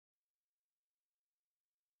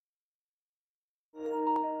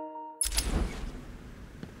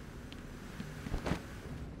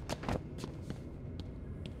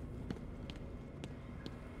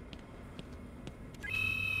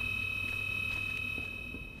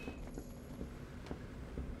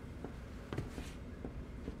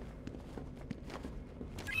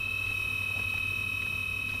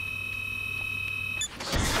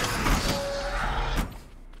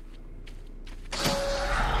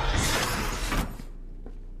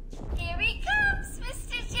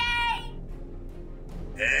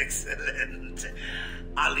Excellent.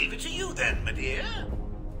 I'll leave it to you then, my dear.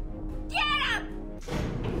 Get him!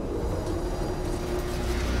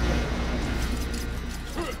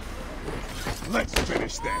 Let's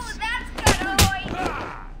finish this. Oh, that's good, Ahoy!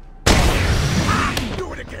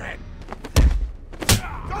 Do it again.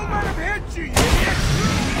 Don't let him hit you, you idiot!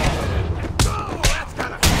 Oh, that's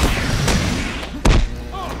gotta...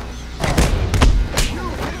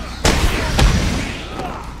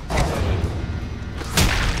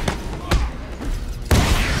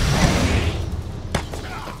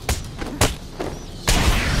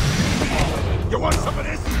 You want some of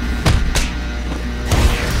this?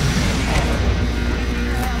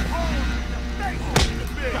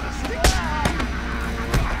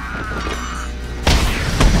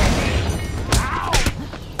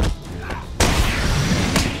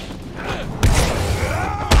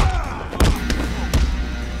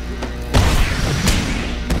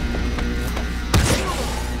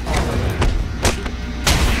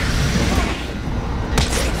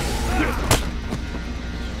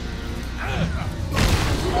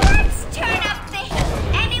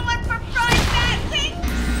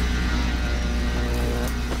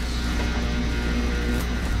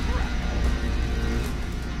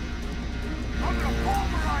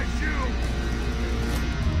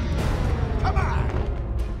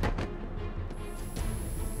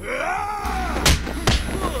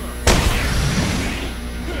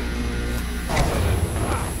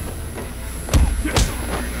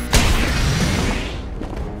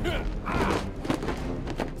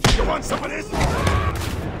 Want some of this? Is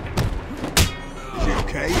he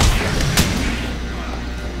okay?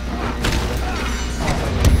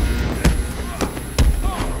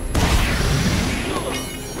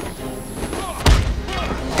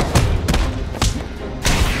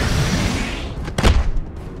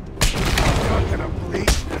 Not gonna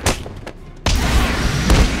bleed.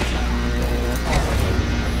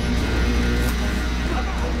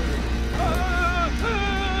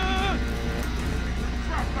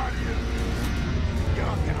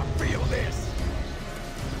 You're gonna feel this.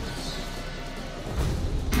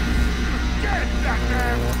 Get back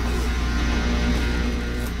there!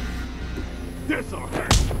 This'll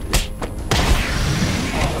hurt.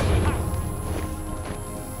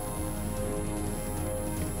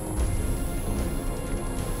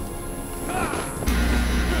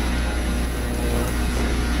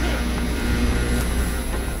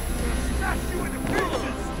 Smash you into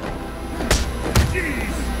pieces!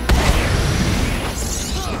 Jeez!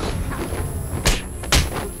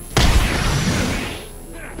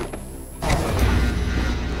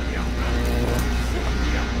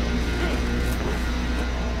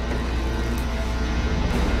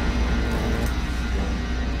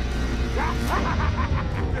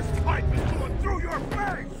 This pipe is going through your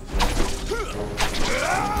face!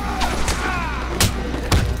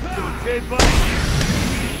 You okay, buddy?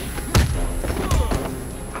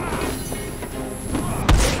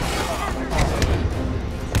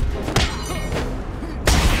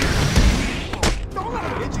 Don't let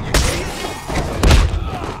him hit you, you idiot!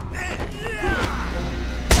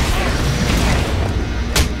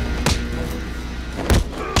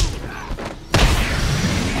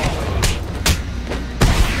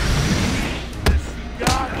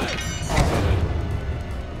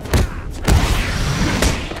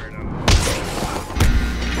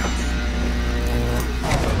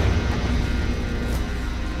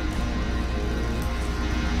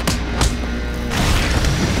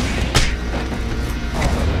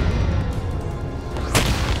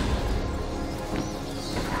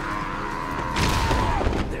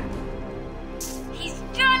 He's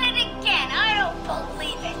done it again! I don't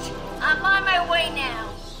believe it! I'm on my way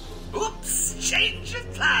now. Oops, change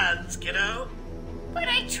of plans, kiddo. But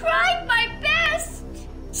I tried my best!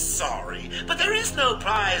 Sorry, but there is no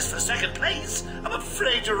prize for second place. I'm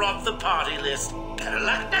afraid you're off the party list. Better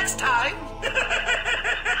luck next time.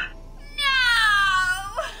 No!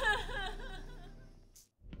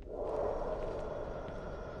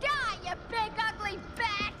 Die, you big ugly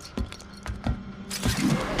bat!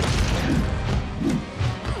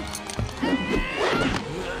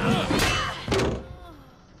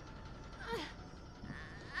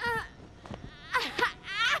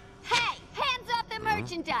 Hey, hands off the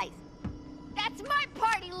merchandise! That's my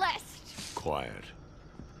party list! Quiet.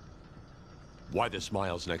 Why the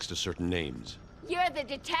smiles next to certain names? You're the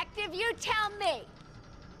detective, you tell me!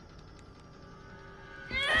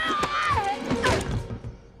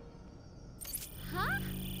 Huh?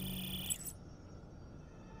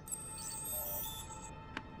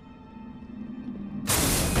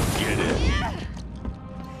 Get in.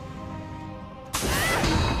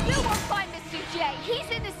 You won't find Mr. J. He's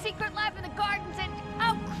in the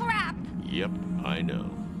Yep, I know.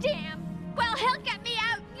 Damn! Well, he'll get me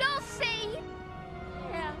out, you'll see!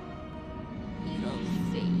 Yeah, you'll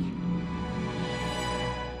see.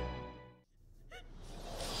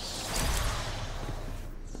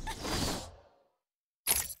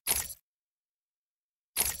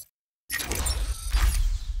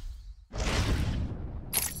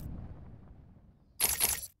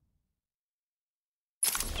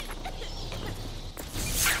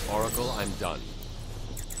 Oracle, I'm done.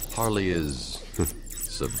 Harley is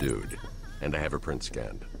subdued, and I have her print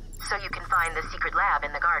scanned. So you can find the secret lab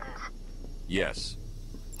in the gardens? Yes.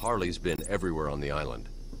 Harley's been everywhere on the island,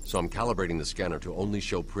 so I'm calibrating the scanner to only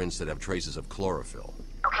show prints that have traces of chlorophyll.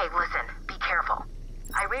 Okay, listen, be careful.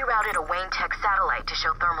 I rerouted a Wayne Tech satellite to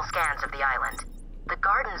show thermal scans of the island. The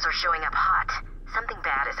gardens are showing up hot. Something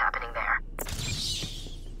bad is happening there.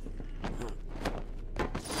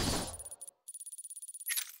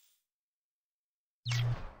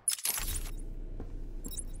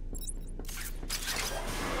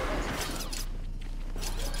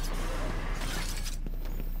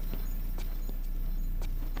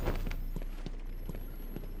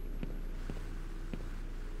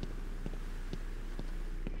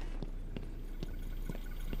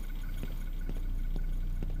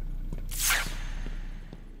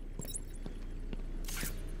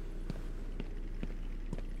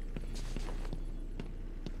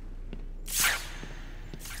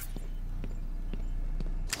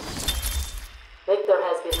 Victor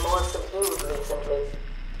has been more subdued recently.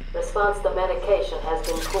 Response to medication has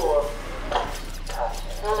been poor.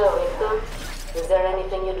 Hello, Victor. Is there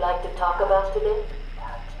anything you'd like to talk about today?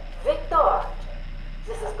 Victor!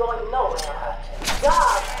 This is going nowhere.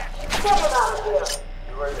 God! Get him out of here!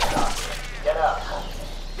 You heard the doctor. Get up.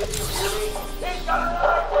 Did you hear me? He's got a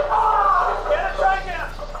knife! Ah! Get a track in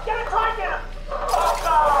him! Get a track in him! Oh,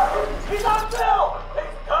 God! He's on Bill!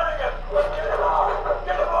 He's cutting him! Get him off!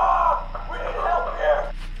 Get him off! We need help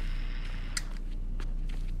here!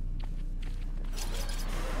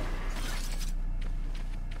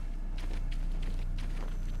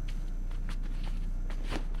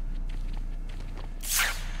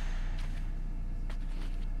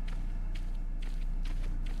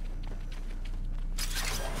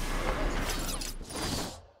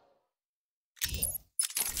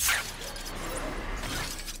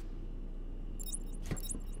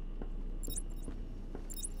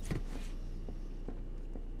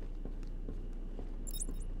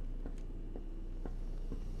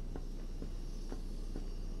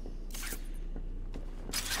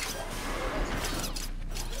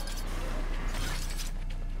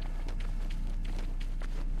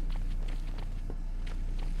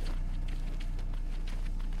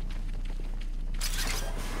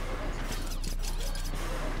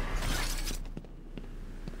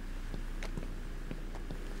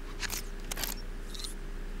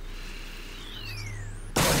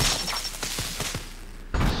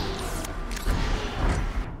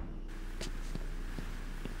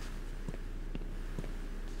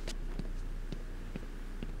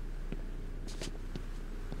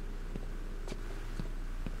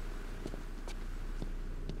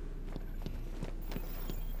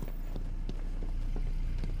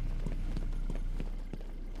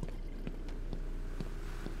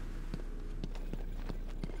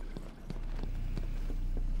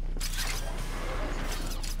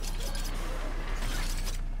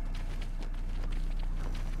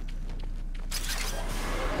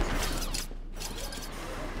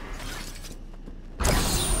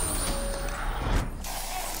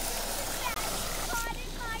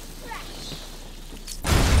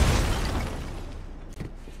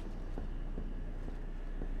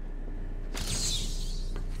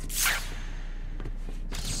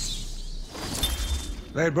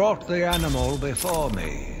 They brought the animal before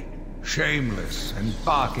me, shameless and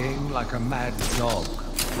barking like a mad dog.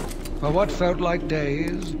 For what felt like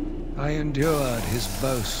days, I endured his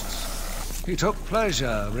boasts. He took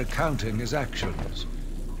pleasure recounting his actions,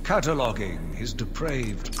 cataloguing his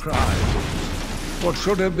depraved crimes. What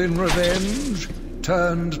should have been revenge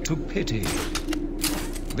turned to pity.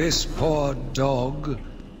 This poor dog...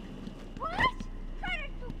 What? How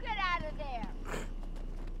did you get out of there?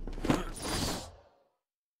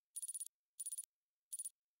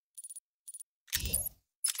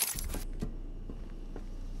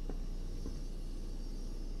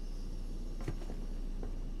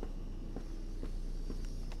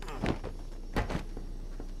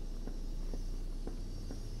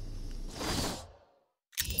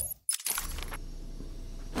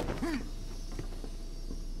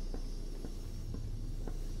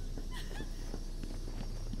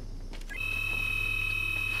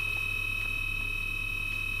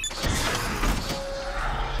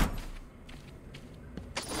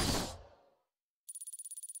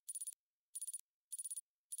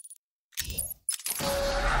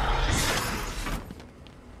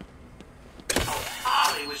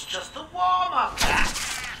 warm-up act.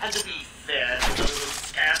 And to be fair to the little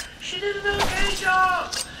scamp, she did an okay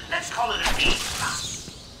job. Let's call it a B+.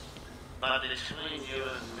 But between you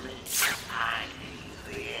and me, I need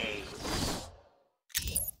the A.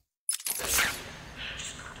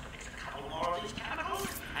 Just a couple more of these chemicals,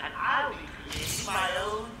 and I'll be creating my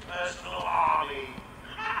own personal army.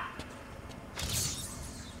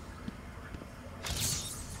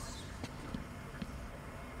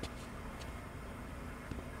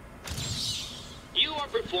 You are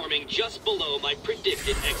performing just below my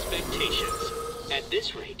predicted expectations. At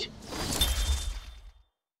this rate,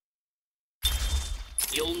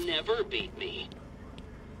 you'll never beat me.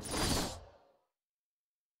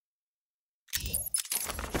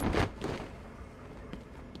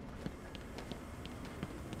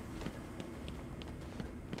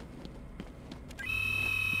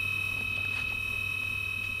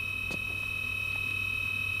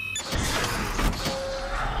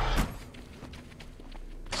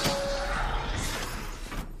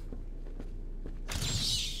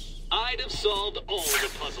 I'd have solved all the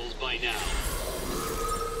puzzles by now.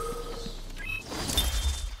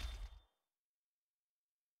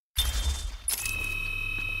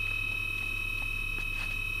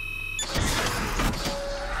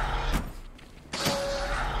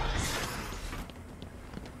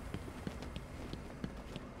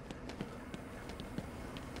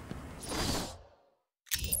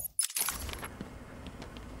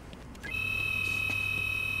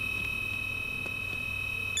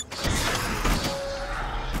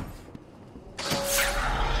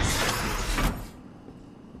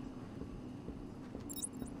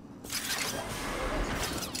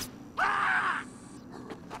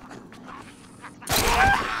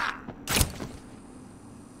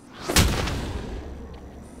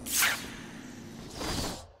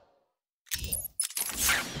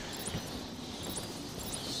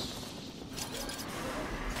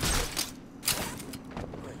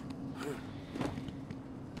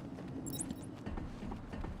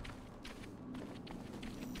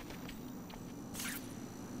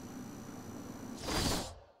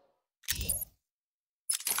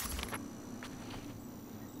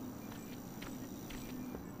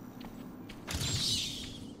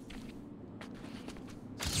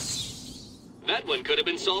 That one could have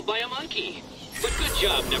been solved by a monkey. But good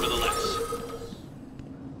job, nevertheless.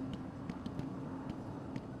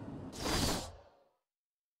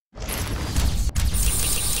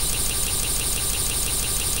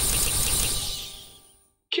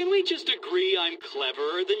 Can we just agree I'm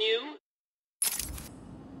cleverer than you?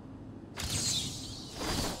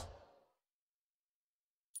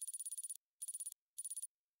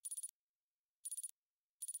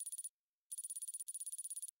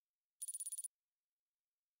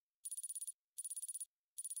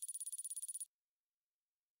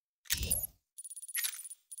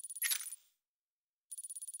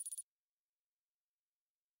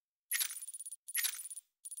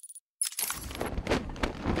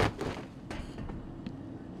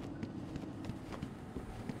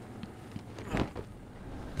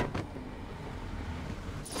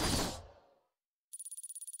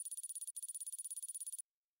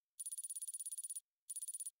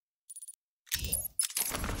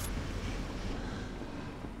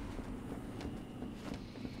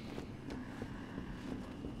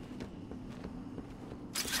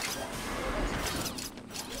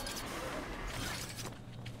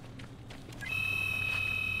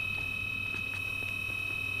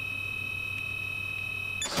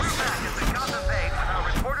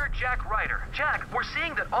 Jack, we're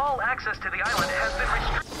seeing that all access to the island has been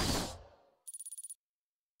restricted.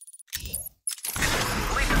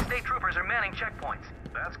 Police and state troopers are manning checkpoints.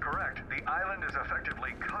 That's correct. The island is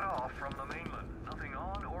effectively cut off from the mainland. Nothing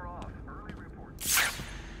on or off. Early reports.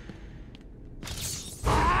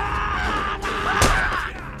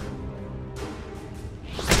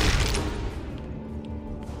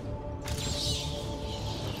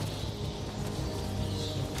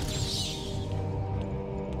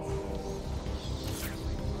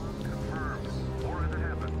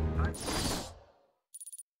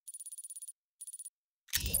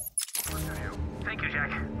 Thank you,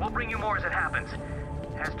 Jack. We'll bring you more as it happens.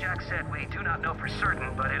 As Jack said, we do not know for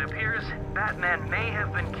certain, but it appears Batman may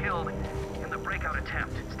have been killed in the breakout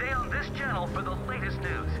attempt. Stay on this channel for the latest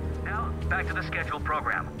news. Now, back to the scheduled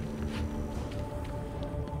program.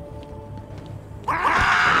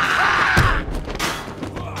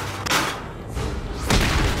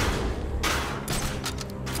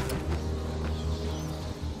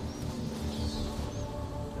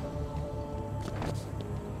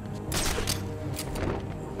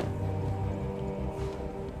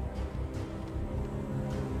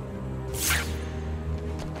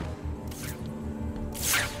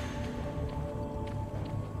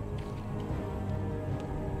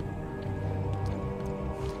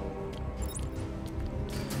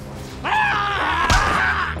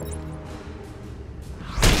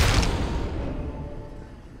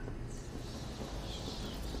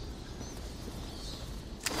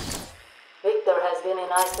 been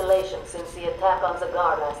in isolation since the attack on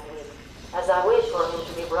Zagar last week. As I wait for him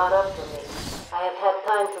to be brought up to me, I have had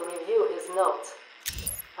time to review his notes.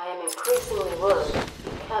 I am increasingly worried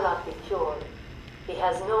he cannot be cured. He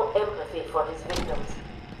has no empathy for his victims.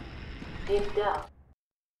 Deep down.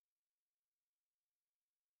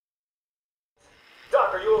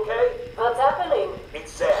 Doc, are you okay? What's happening?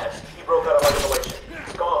 It's Zaz. He broke out of isolation.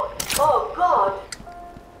 He's gone. Oh, God!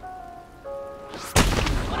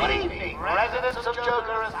 Good evening, residents of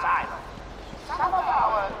Joker Asylum. Some of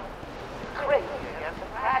our crazy have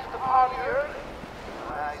crashed upon the earth.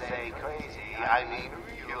 When I say crazy, I mean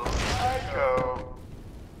real psycho.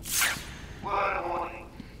 Word of warning.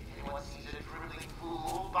 Anyone sees a dribbling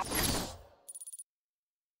fool,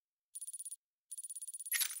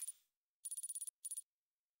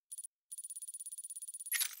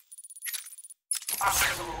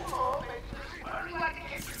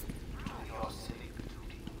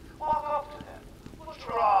 walk up to them, put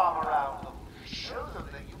your arm around them, show them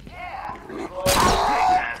that you care.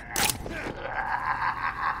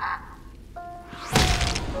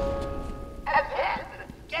 And then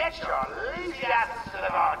get your lazy asses to the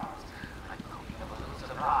bottom. I hope you have a little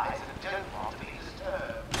surprise and don't want to be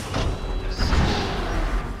disturbed.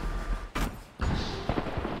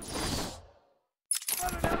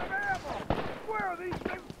 Running out of ammo! Where are these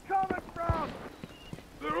things coming from?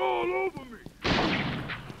 They're all over me!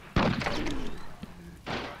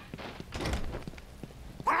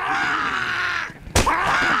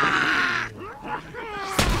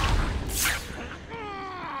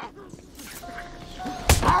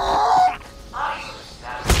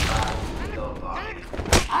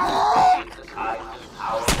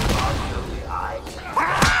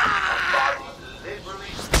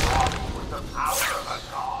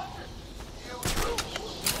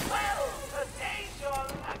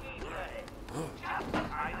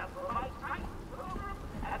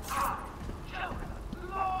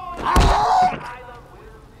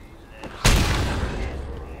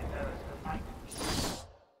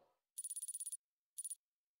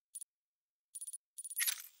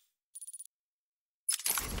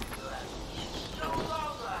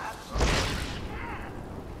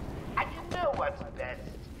 What's best?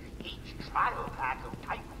 Each trial pack of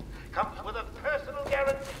Titan comes with a personal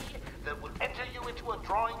guarantee that will enter you into a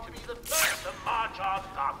drawing to be the first to march on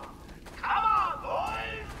Gotham. Come on,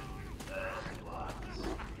 boys! First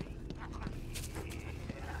ones.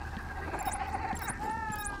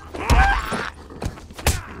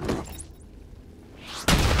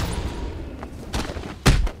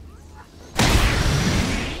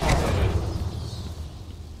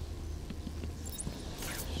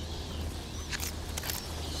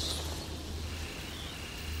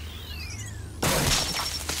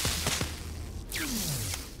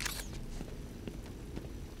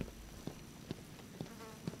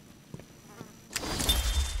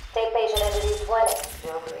 Take patient entity 20.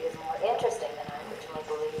 Joker is more interesting than I originally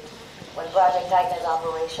believed. When Project Titan is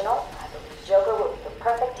operational, I believe Joker will be the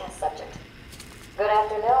perfect test subject. Good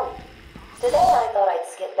afternoon. Today I thought I'd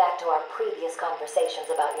skip back to our previous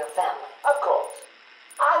conversations about your family. Of course.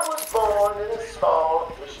 I was born in a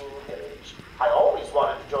small fishing village. I always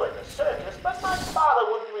wanted to join the circus, but my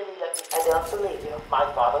father wouldn't really let me. I don't believe you. My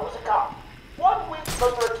father was a cop. 1 week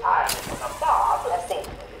from retirement from the mob. I've seen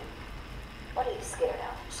the movie. What are you scared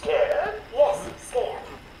of? Scared? Yes, scared.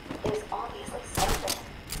 There's obviously something.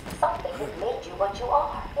 Something that made you what you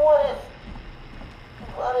are. What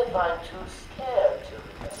if I'm too scared to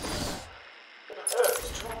remember? It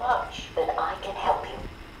hurts too much. Then I can help you.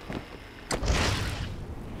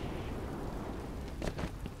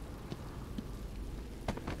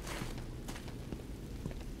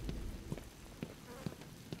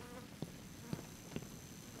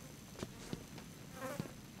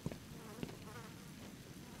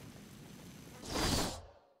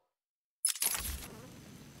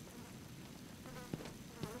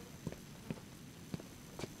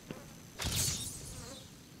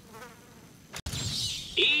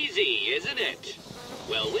 Easy, isn't it?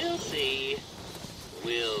 Well, we'll see.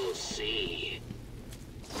 We'll see.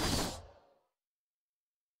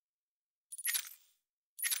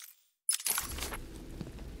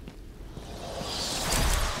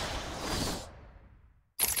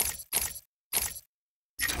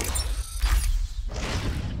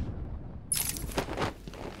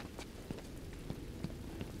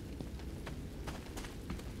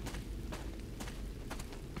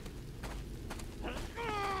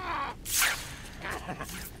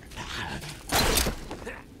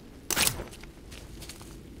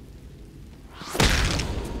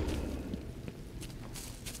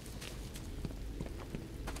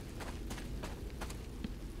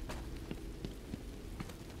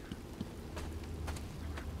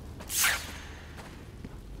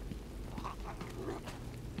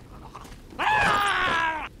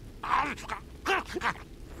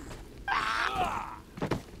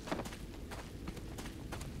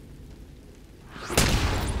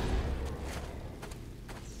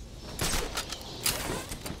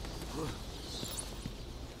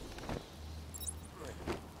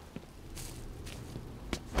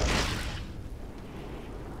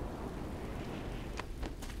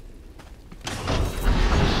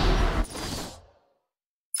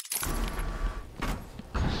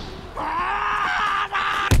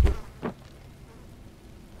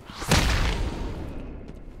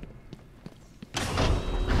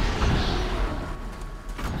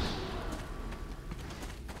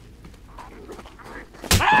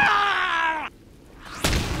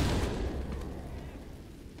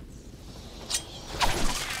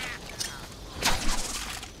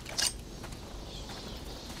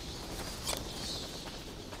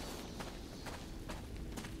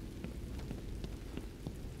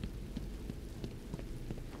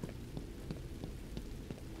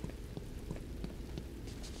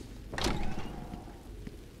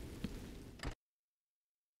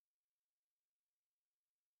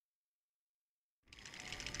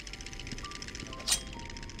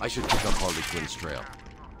 I should pick up Harley Quinn's trail.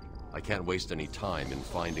 I can't waste any time in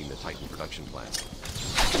finding the Titan production plant.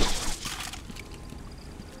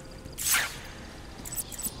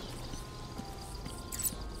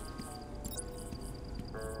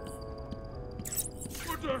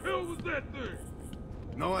 What the hell was that thing?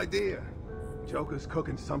 No idea. Joker's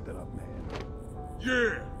cooking something up, man.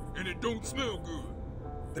 Yeah, and it don't smell good.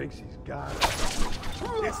 Thinks he's got it.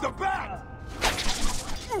 It's the bat!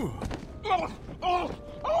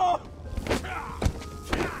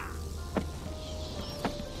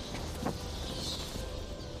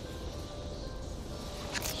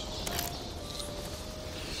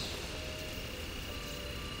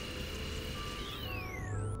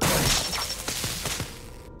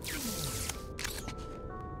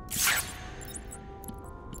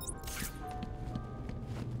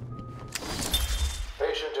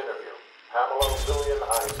 Patient interview. Pamela Lillian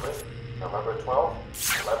Isley, November 12th,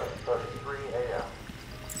 11:33 a.m.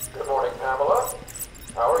 Good morning, Pamela.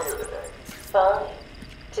 How are you today? Fine.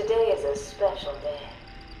 Today is a special day.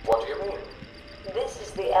 What do you mean? This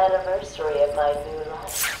is the anniversary of my new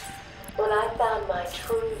life. When I found my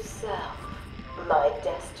true self, my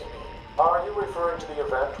destiny. Are you referring to the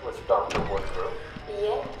event with Dr. Woodruff?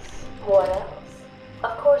 Yes. What else?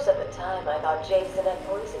 Of course, at the time, I thought Jason had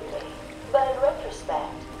poisoned me. But in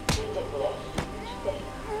retrospect, he did me a huge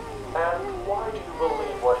favor. And why do you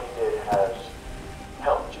believe what he did has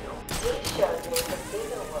helped you? He showed me the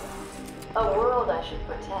bigger world. A world I should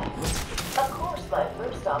protect. Of course, my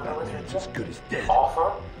first offer was That's as good as dead.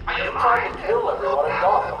 Offer? You tried to kill everyone in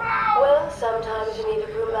Gotham. well, sometimes you need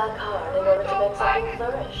to prove back hard in order to make something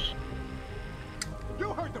flourish.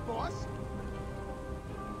 You heard the boss!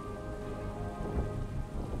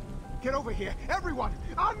 Get over here! Everyone!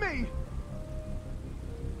 On me!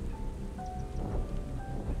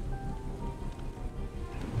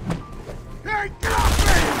 Hey, get off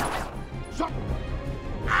me! Shut...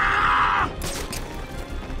 Ah!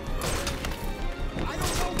 I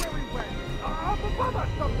don't know where he went. Up above us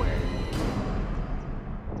somewhere.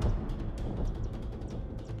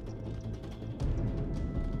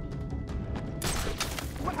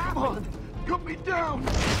 What happened? Cut me down!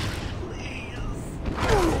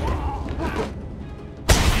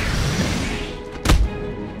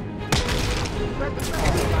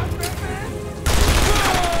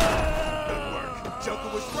 Good work. Joker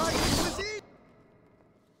was right. It was he.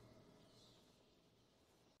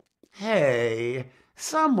 Hey,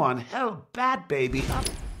 someone help Bat Baby up.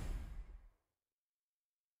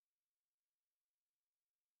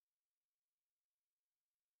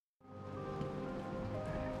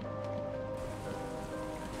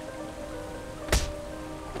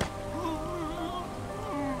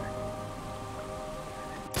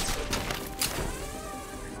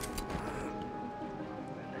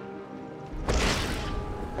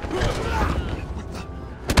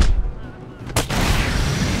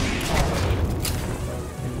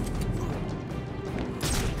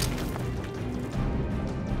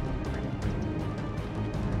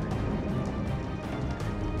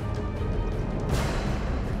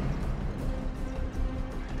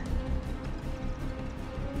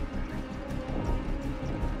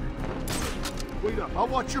 Wait up. I'll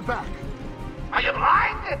watch your back. Are you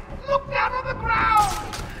blind? Look down on the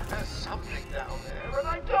ground! There's something down there, and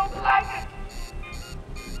I don't like it!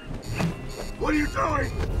 What are you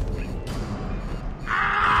doing?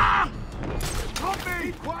 Ah! Help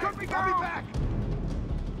me! Cut me back!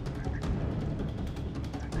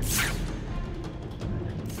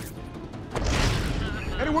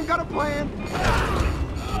 Anyone got a plan?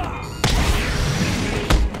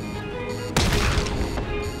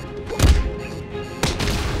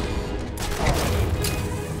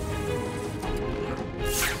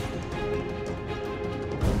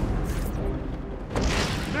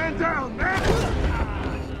 Man down, man!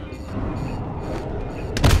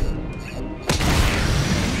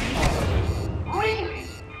 Really?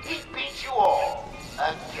 He beat you all?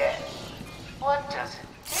 Again? What does it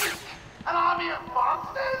take? An army of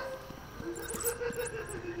monsters?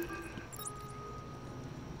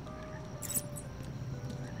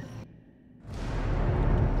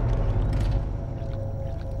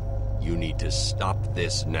 You need to stop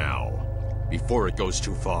this now, before it goes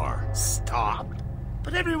too far. Stop.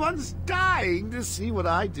 But everyone's dying to see what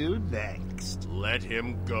I do next. Let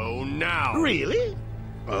him go now. Really?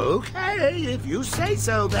 Okay, if you say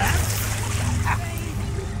so, then.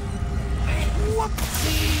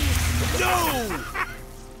 Whoopsie! No!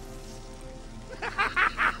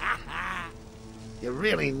 You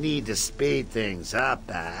really need to speed things up,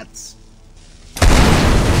 Bats.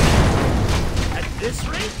 At this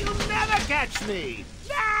rate, you'll never catch me!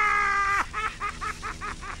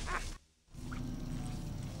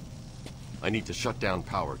 I need to shut down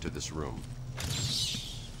power to this room.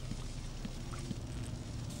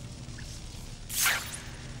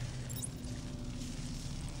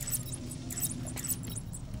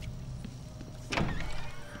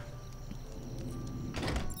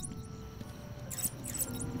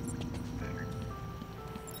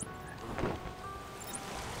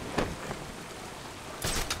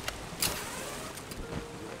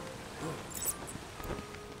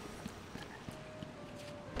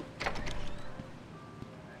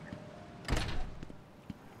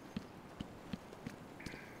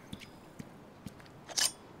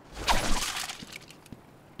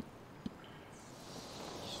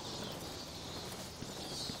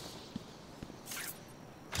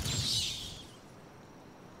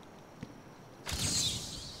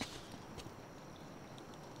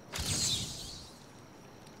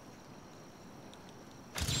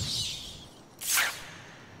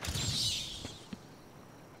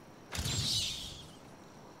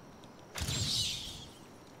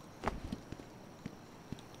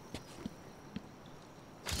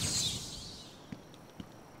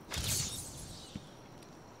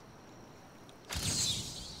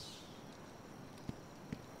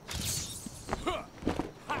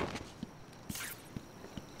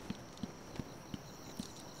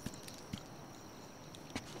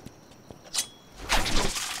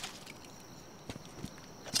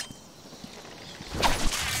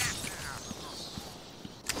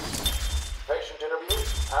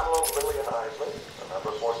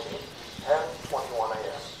 November 14th, 10:21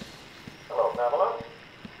 a.m. Hello, Pamela.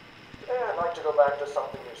 Today I'd like to go back to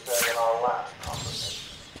something you said in our last conversation.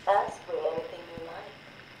 Ask me anything you like.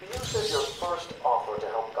 You said your first offer to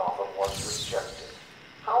help Gotham was rejected.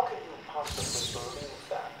 How can you possibly believe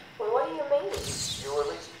that? Well, what do you mean? You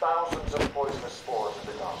released thousands of poisonous spores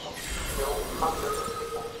into Gotham, killed hundreds of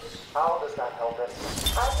people. How does that help anyone?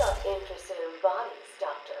 I'm not interested in bodies,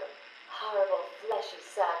 Doctor. Horrible fleshy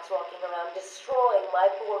sacks walking around destroying my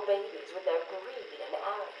poor babies with their greed and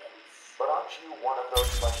arrogance. But aren't you one of those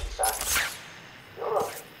fleshy sacks?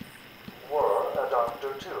 Were a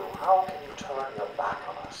doctor too. How can you turn your back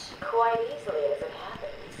on us? Quite easily as it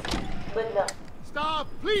happens. But no. Stop,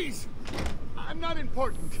 please! I'm not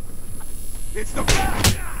important. It's the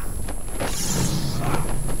bat!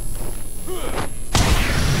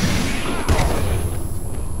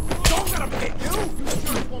 Don't let him hit you! You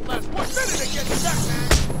sure won't last 1 minute against that man!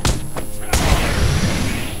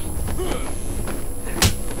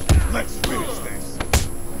 Let's finish this.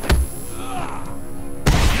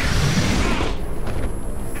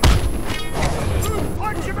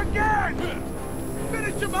 Punch him again!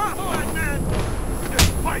 Finish him off, Batman! This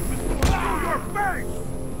pipe is going through your face!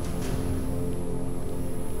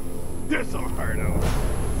 This'll hurt him.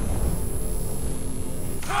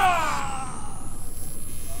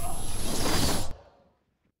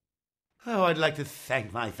 Oh, I'd like to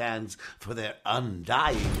thank my fans for their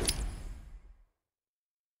undying...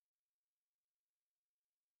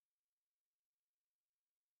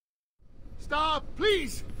 Stop,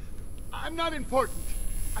 please! I'm not important.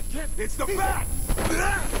 I can't... It's the bat!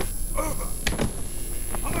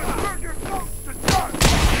 I'm gonna burn your ghost to dust!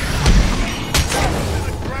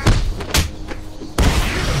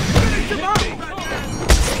 Finish him up, Batman!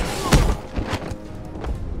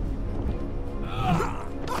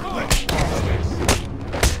 Let's finish this.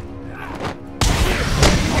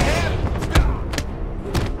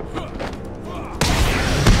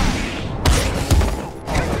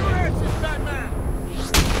 Take your answers, Batman!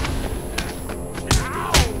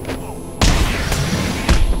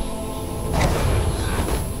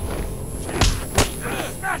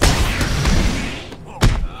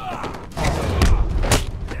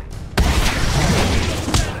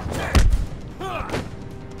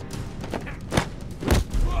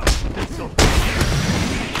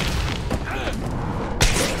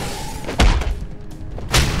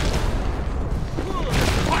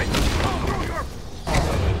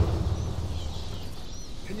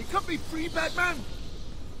 Can you cut me free, Batman?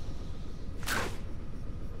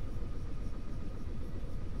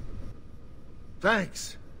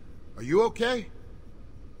 Thanks. Are you okay?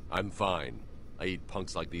 I'm fine. I eat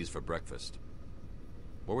punks like these for breakfast.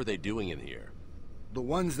 What were they doing in here? The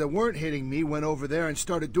ones that weren't hitting me went over there and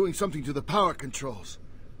started doing something to the power controls.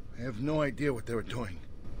 I have no idea what they were doing.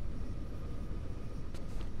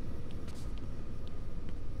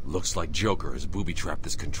 Looks like Joker has booby-trapped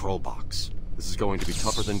this control box. This is going to be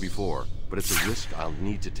tougher than before, but it's a risk I'll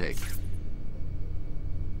need to take.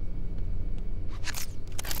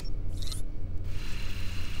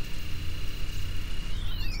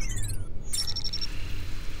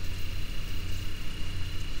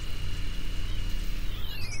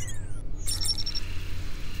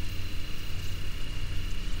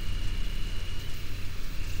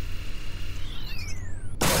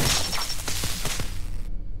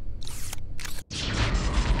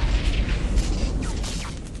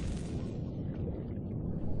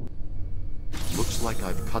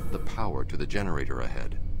 I've cut the power to the generator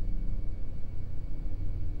ahead.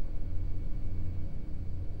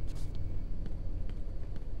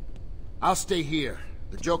 I'll stay here.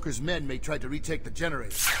 The Joker's men may try to retake the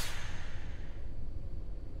generator.